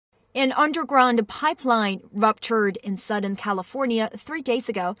An underground pipeline ruptured in Southern California 3 days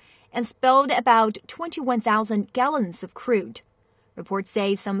ago and spilled about 21,000 gallons of crude. Reports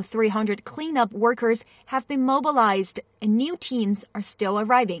say some 300 cleanup workers have been mobilized and new teams are still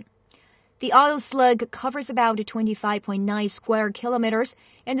arriving. The oil slug covers about 25.9 square kilometers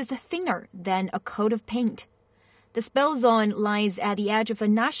and is thinner than a coat of paint. The spill zone lies at the edge of a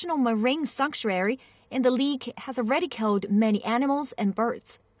national marine sanctuary, and the leak has already killed many animals and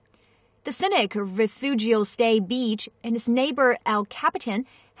birds. The scenic Refugio Stay Beach and its neighbor El Capitan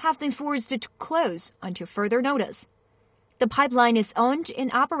have been forced to close until further notice. The pipeline is owned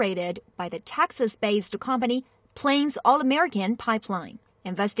and operated by the Texas-based company Plains All American Pipeline.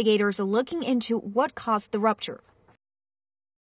 Investigators are looking into what caused the rupture.